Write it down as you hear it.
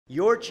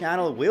Your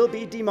channel will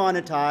be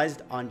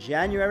demonetized on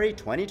January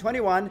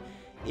 2021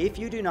 if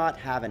you do not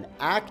have an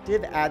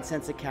active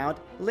AdSense account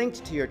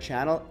linked to your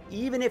channel,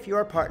 even if you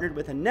are partnered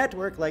with a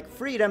network like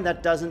Freedom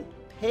that doesn't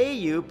pay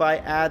you by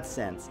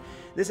AdSense.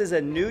 This is a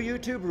new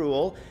YouTube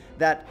rule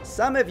that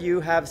some of you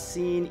have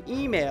seen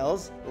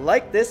emails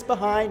like this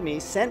behind me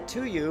sent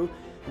to you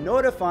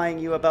notifying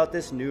you about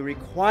this new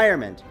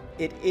requirement.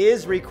 It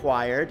is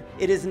required,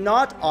 it is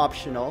not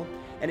optional,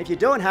 and if you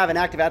don't have an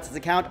active AdSense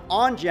account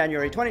on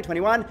January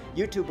 2021,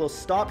 YouTube will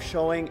stop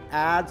showing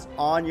ads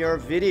on your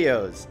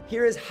videos.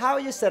 Here is how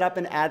you set up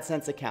an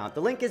AdSense account.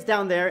 The link is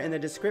down there in the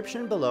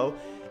description below.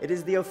 It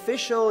is the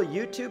official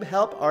YouTube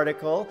help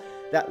article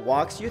that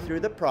walks you through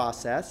the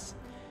process.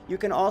 You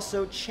can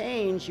also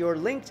change your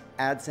linked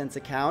AdSense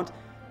account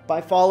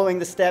by following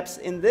the steps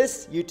in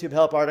this YouTube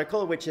help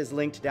article, which is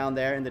linked down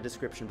there in the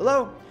description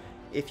below,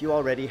 if you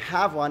already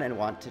have one and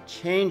want to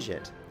change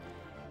it.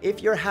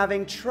 If you're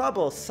having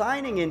trouble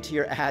signing into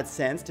your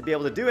AdSense to be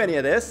able to do any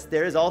of this,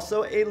 there is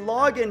also a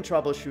login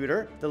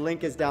troubleshooter, the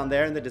link is down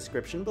there in the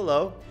description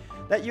below,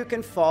 that you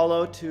can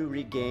follow to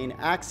regain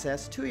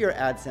access to your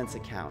AdSense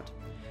account.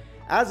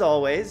 As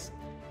always,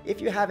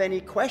 if you have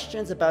any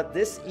questions about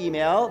this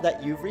email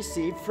that you've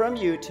received from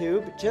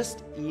YouTube,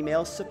 just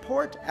email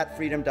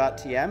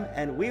support@freedom.tm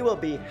and we will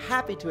be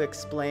happy to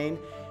explain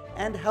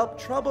and help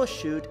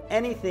troubleshoot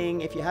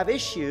anything if you have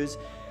issues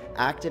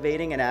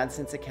activating an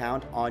AdSense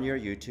account on your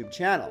YouTube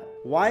channel.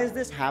 Why is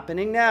this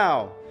happening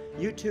now?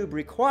 YouTube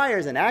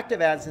requires an active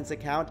AdSense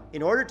account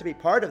in order to be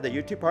part of the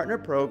YouTube Partner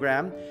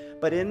Program,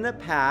 but in the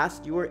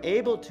past you were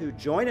able to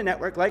join a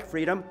network like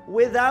Freedom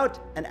without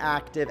an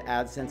active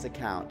AdSense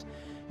account.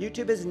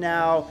 YouTube is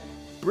now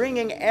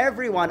bringing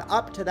everyone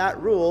up to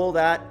that rule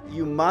that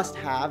you must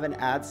have an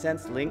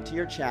AdSense link to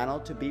your channel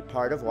to be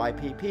part of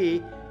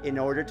YPP in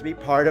order to be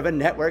part of a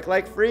network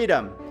like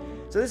Freedom.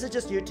 So this is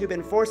just YouTube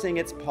enforcing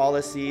its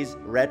policies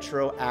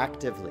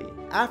retroactively.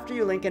 After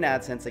you link an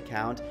AdSense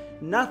account,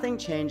 nothing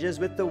changes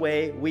with the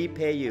way we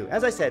pay you.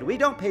 As I said, we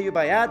don't pay you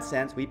by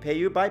AdSense, we pay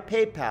you by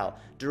PayPal,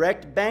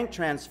 direct bank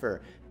transfer,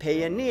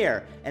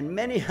 Payoneer, and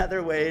many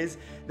other ways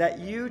that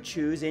you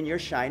choose in your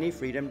shiny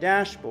Freedom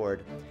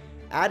dashboard.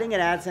 Adding an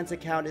AdSense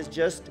account is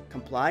just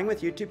complying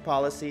with YouTube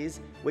policies,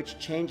 which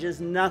changes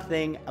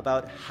nothing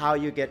about how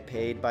you get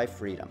paid by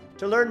Freedom.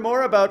 To learn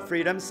more about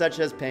Freedom, such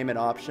as payment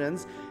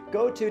options,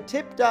 go to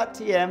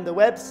tip.tm, the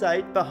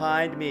website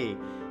behind me.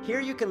 Here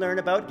you can learn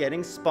about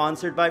getting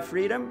sponsored by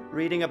Freedom,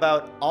 reading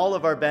about all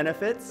of our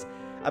benefits,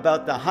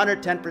 about the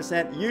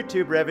 110%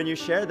 YouTube revenue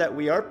share that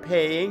we are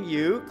paying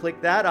you. Click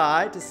that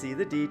I to see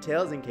the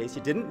details in case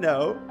you didn't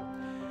know.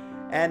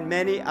 And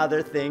many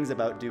other things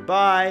about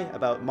Dubai,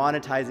 about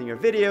monetizing your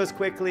videos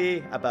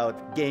quickly,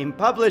 about game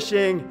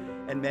publishing,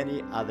 and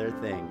many other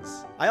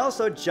things. I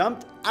also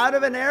jumped out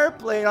of an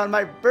airplane on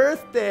my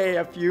birthday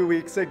a few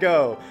weeks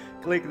ago.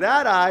 Click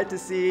that eye to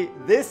see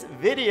this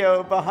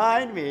video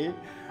behind me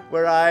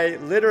where I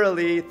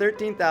literally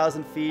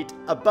 13,000 feet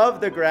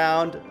above the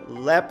ground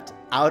leapt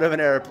out of an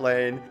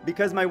airplane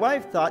because my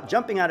wife thought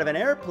jumping out of an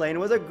airplane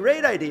was a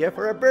great idea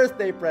for a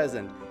birthday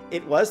present.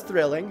 It was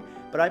thrilling,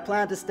 but I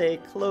plan to stay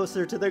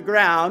closer to the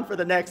ground for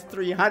the next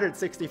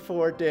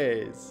 364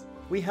 days.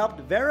 We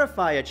helped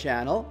verify a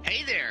channel.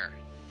 Hey there,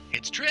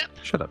 it's Trip.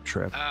 Shut up,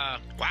 Trip.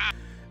 Wow.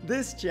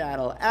 This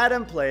channel,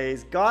 Adam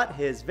Plays, got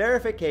his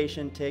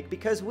verification tick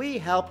because we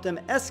helped him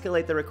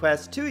escalate the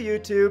request to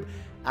YouTube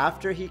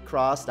after he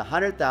crossed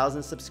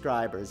 100,000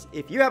 subscribers.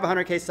 If you have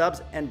 100K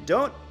subs and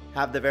don't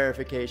have the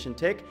verification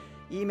tick,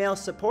 email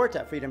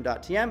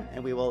support@freedom.tm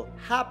and we will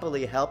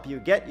happily help you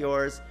get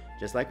yours,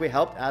 just like we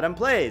helped Adam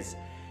Plays.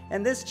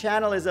 And this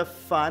channel is a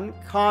fun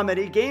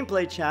comedy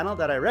gameplay channel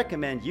that I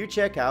recommend you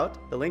check out.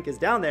 The link is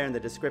down there in the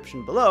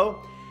description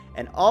below.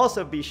 And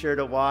also be sure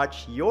to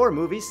watch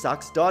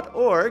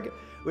yourmoviesucks.org,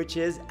 which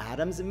is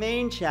Adam's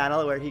main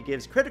channel where he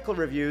gives critical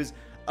reviews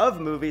of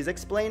movies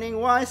explaining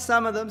why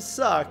some of them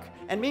suck.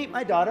 And meet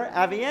my daughter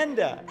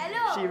Avienda.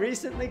 Hello. She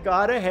recently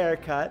got a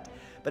haircut,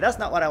 but that's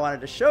not what I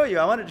wanted to show you.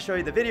 I wanted to show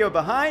you the video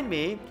behind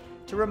me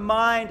to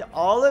remind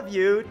all of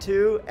you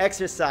to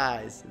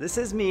exercise. This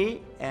is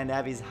me, and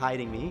Avi's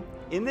hiding me,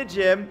 in the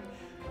gym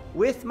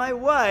with my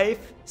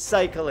wife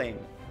cycling.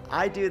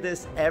 I do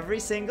this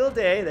every single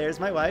day. There's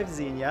my wife,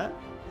 Xenia.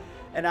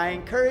 And I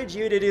encourage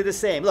you to do the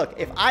same. Look,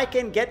 if I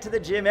can get to the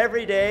gym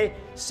every day,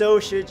 so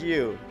should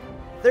you.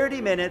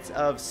 30 minutes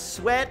of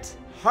sweat,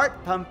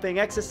 heart-pumping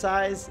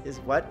exercise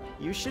is what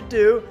you should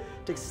do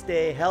to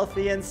stay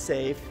healthy and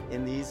safe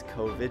in these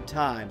COVID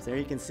times. There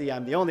you can see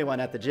I'm the only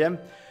one at the gym,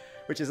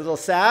 which is a little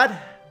sad,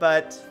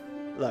 but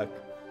look,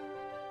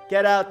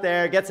 get out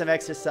there, get some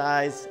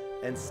exercise,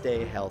 and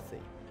stay healthy.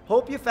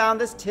 Hope you found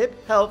this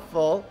tip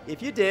helpful.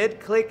 If you did,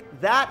 click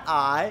that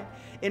I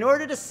in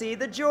order to see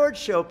the George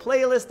Show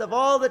playlist of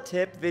all the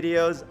tip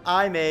videos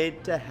I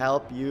made to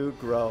help you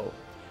grow.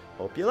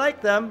 Hope you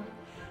like them.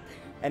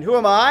 And who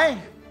am I?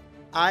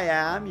 I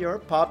am your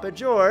Papa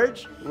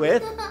George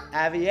with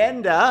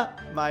Avienda,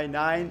 my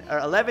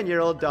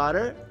 11-year-old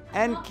daughter,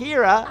 and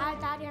Kira.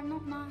 Daddy, I'm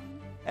not 9.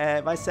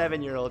 and my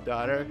 7-year-old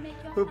daughter,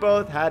 who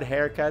both had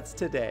haircuts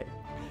today.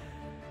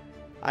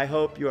 I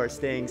hope you are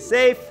staying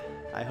safe.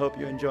 I hope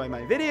you enjoy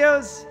my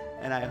videos,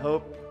 and I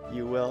hope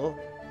you will,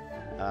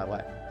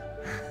 what?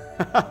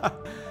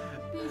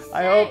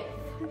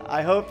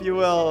 I hope you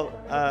will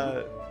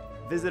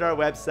visit our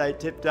website,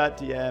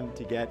 tip.tm,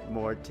 to get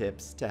more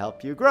tips to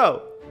help you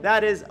grow.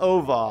 That is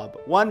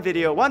OVOB, one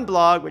video, one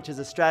blog, which is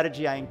a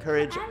strategy I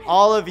encourage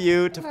all of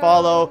you to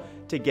follow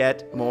to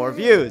get more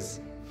views.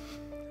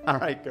 All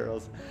right,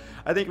 girls.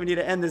 I think we need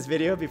to end this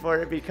video before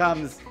it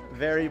becomes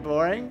very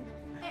boring.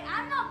 Hey,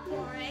 I'm not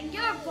boring.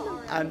 You're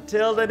boring.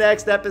 Until the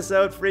next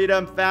episode,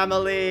 Freedom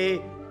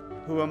Family.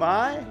 Who am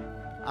I?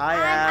 I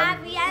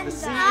am the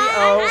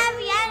CEO.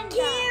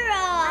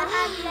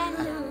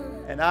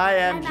 And I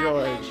am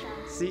George,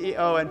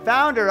 CEO and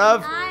founder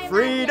of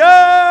Freedom!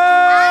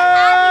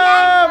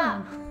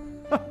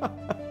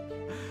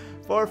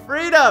 For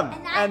freedom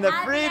and the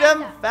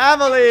Freedom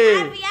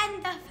Family!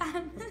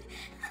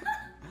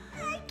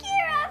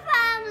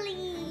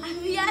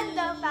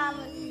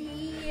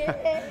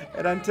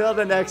 And until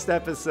the next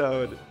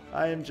episode,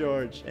 I am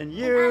George, and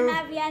you've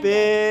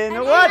been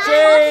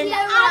watching!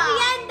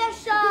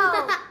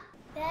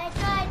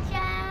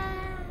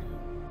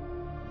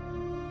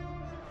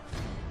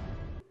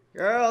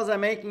 Girls, I'm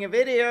making a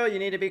video. You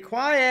need to be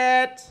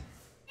quiet.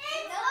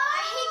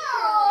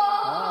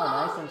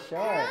 Oh, nice and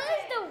short. Girl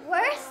is the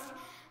worst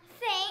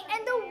thing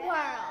in the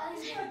world.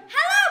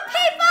 Hello,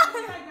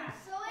 people!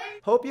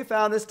 Hope you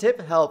found this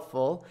tip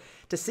helpful.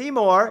 To see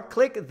more,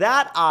 click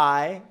that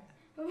eye.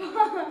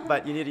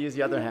 But you need to use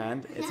the other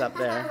hand. It's up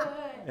there.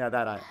 Yeah,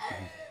 that eye.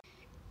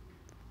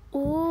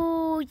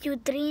 Ooh, you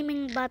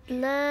dreaming about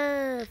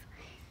love.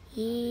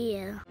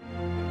 Yeah.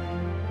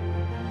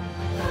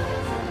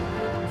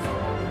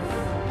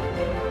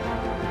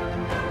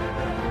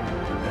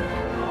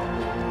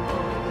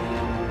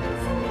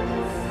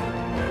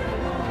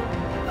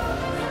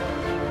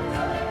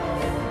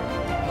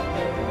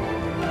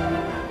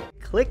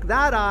 Click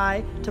that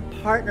eye to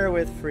partner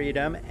with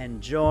Freedom and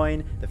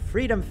join the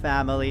Freedom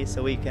family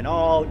so we can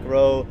all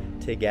grow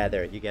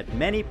together. You get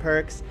many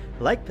perks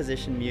like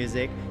position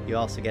music. You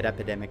also get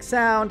Epidemic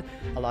Sound,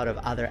 a lot of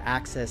other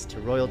access to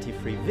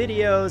royalty-free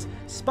videos,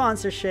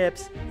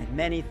 sponsorships, and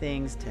many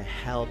things to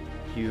help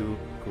you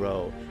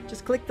grow.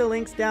 Just click the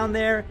links down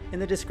there in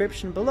the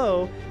description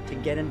below to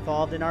get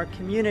involved in our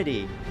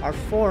community, our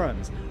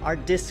forums, our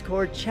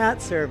Discord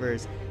chat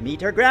servers,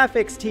 meet our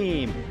graphics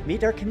team,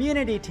 meet our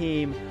community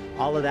team,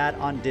 all of that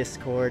on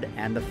Discord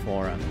and the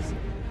forums.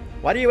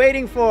 What are you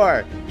waiting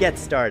for? Get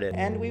started.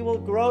 And we will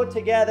grow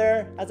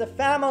together as a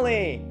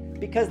family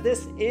because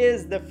this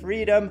is the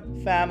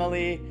Freedom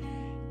Family.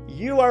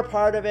 You are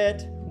part of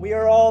it, we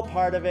are all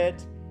part of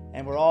it,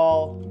 and we're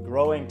all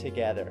growing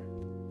together.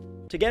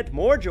 To get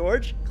more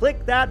George,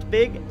 click that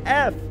big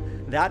F.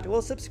 That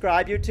will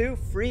subscribe you to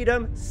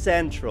Freedom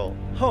Central,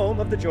 home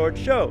of The George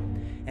Show.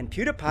 And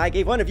PewDiePie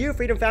gave one of you,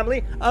 Freedom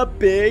Family, a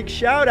big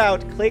shout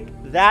out. Click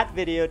that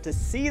video to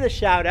see the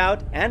shout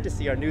out and to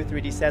see our new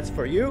 3D sets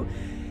for you.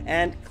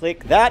 And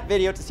click that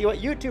video to see what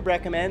YouTube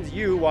recommends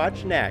you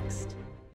watch next.